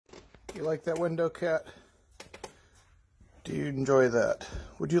You like that window, Cat? Do you enjoy that?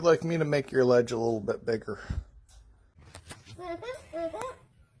 Would you like me to make your ledge a little bit bigger?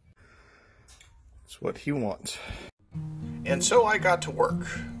 That's what he wants. And so I got to work,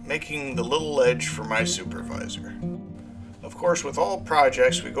 making the little ledge for my supervisor. Of course, with all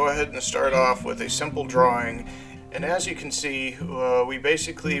projects, we go ahead and start off with a simple drawing. And as you can see, we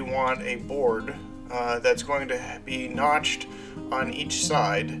basically want a board that's going to be notched on each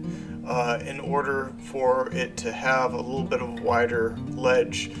side in order for it to have a little bit of a wider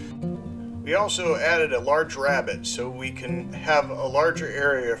ledge. We also added a large rabbet so we can have a larger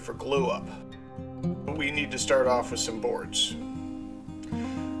area for glue up. We need to start off with some boards.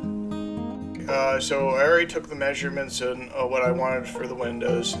 So I already took the measurements and what I wanted for the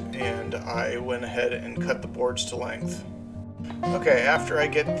windows, and I went ahead and cut the boards to length. Okay, after I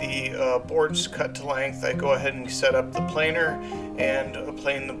get the boards cut to length, I go ahead and set up the planer and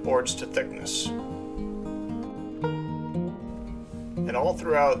plane the boards to thickness. And all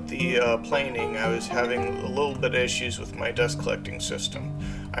throughout the planing, I was having a little bit of issues with my dust collecting system.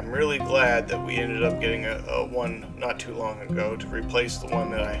 I'm really glad that we ended up getting a one not too long ago to replace the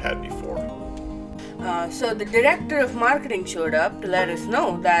one that I had before. So the director of marketing showed up to let us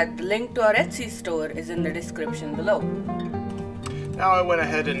know that the link to our Etsy store is in the description below. Now I went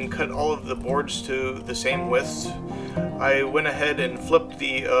ahead and cut all of the boards to the same widths. I went ahead and flipped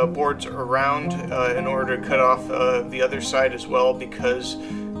the boards around in order to cut off the other side as well, because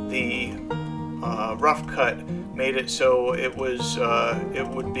the rough cut made it so it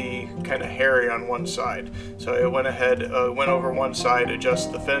would be kind of hairy on one side. So I went ahead, went over one side,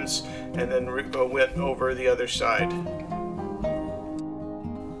 adjusted the fence, and then went over the other side.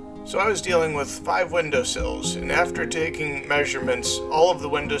 So I was dealing with 5 window sills, and after taking measurements, all of the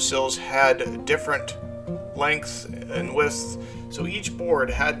window sills had different length and width, so each board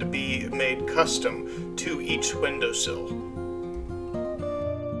had to be made custom to each windowsill.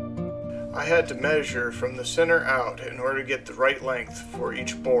 I had to measure from the center out in order to get the right length for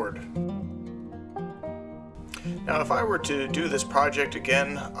each board. Now if I were to do this project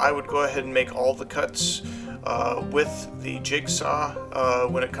again, I would go ahead and make all the cuts with the jigsaw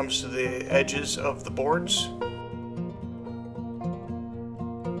when it comes to the edges of the boards.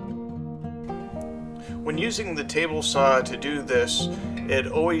 When using the table saw to do this, it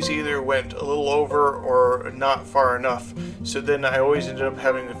always either went a little over or not far enough, so then I always ended up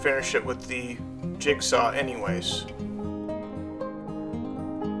having to finish it with the jigsaw anyways.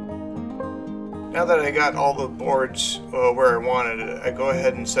 Now that I got all the boards where I wanted it, I go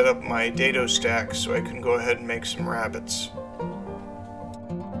ahead and set up my dado stack so I can go ahead and make some rabbets.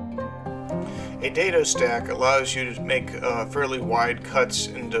 A dado stack allows you to make fairly wide cuts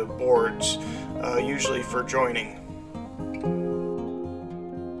into boards, usually for joining.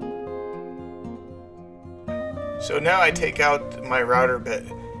 So now I take out my router bit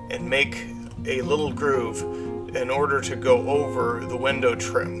and make a little groove in order to go over the window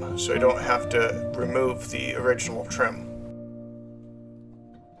trim, so I don't have to remove the original trim.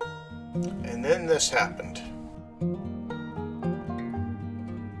 And then this happened.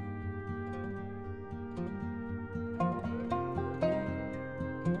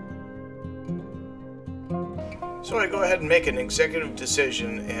 So I go ahead and make an executive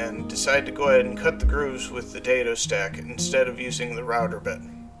decision and decide to go ahead and cut the grooves with the dado stack instead of using the router bit.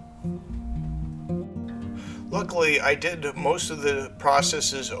 Luckily, I did most of the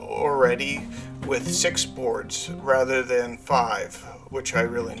processes already with 6 boards rather than 5, which I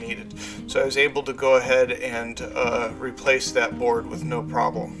really needed. So I was able to go ahead and replace that board with no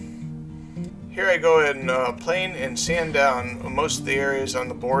problem. Here I go ahead and plane and sand down most of the areas on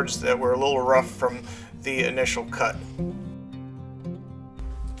the boards that were a little rough from the initial cut.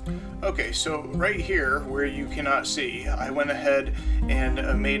 Okay, so right here where you cannot see, I went ahead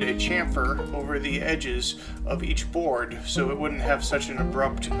and made a chamfer over the edges of each board so it wouldn't have such an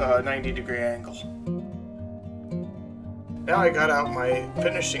abrupt 90-degree angle. Now I got out my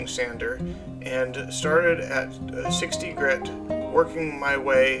finishing sander and started at 60 grit, working my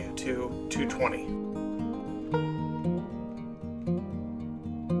way to 220.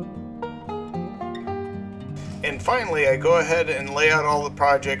 And finally, I go ahead and lay out all the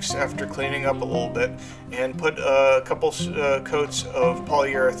projects after cleaning up a little bit and put a couple coats of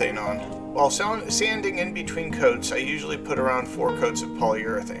polyurethane on. While sanding in between coats, I usually put around 4 coats of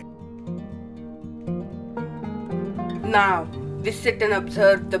polyurethane. Now, we sit and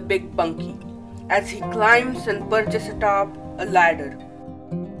observe the big bunkie as he climbs and perches atop a ladder.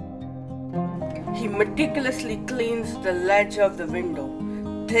 He meticulously cleans the ledge of the window.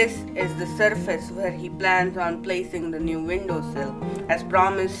 This is the surface where he plans on placing the new windowsill, as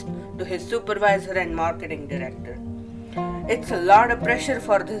promised to his supervisor and marketing director. It's a lot of pressure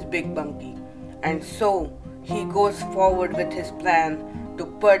for this big Bunky, and so he goes forward with his plan to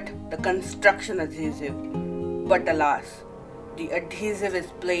put the construction adhesive. But alas, the adhesive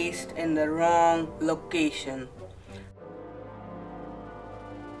is placed in the wrong location.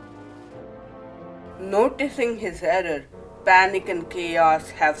 Noticing his error, panic and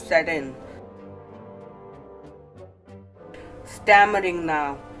chaos have set in. Stammering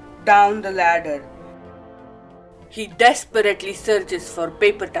now, down the ladder, he desperately searches for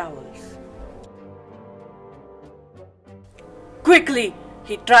paper towels. Quickly,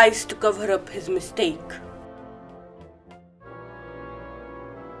 he tries to cover up his mistake.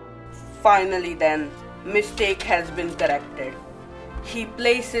 Finally then, mistake has been corrected. He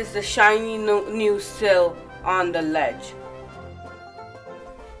places the shiny new sill on the ledge.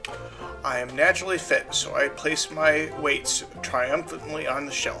 I am naturally fit, so I place my weights triumphantly on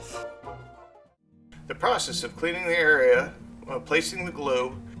the shelf. The process of cleaning the area, placing the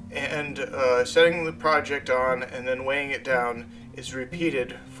glue, and setting the project on and then weighing it down is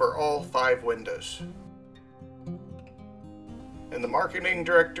repeated for all 5 windows. And the marketing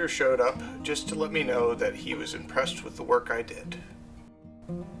director showed up just to let me know that he was impressed with the work I did.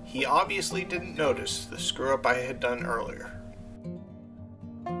 He obviously didn't notice the screw-up I had done earlier.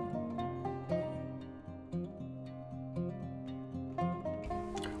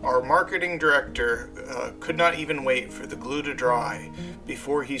 Our marketing director could not even wait for the glue to dry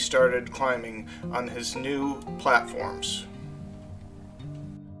before he started climbing on his new platforms.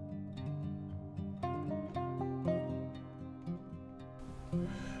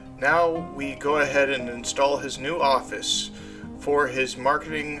 Now we go ahead and install his new office for his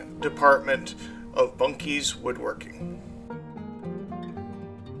marketing department of Bunky's Woodworking.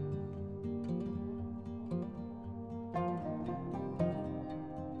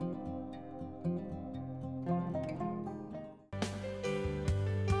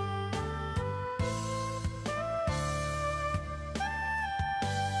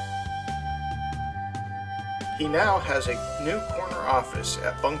 He now has a new corner office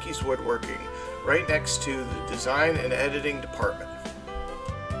at Bunky's Woodworking right next to the design and editing department.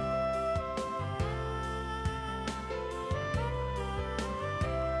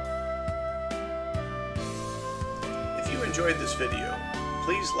 If you enjoyed this video,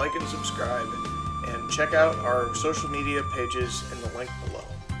 please like and subscribe and check out our social media pages in the link below.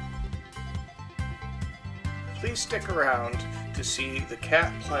 Please stick around to see the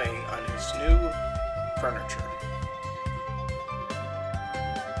cat playing on his new furniture.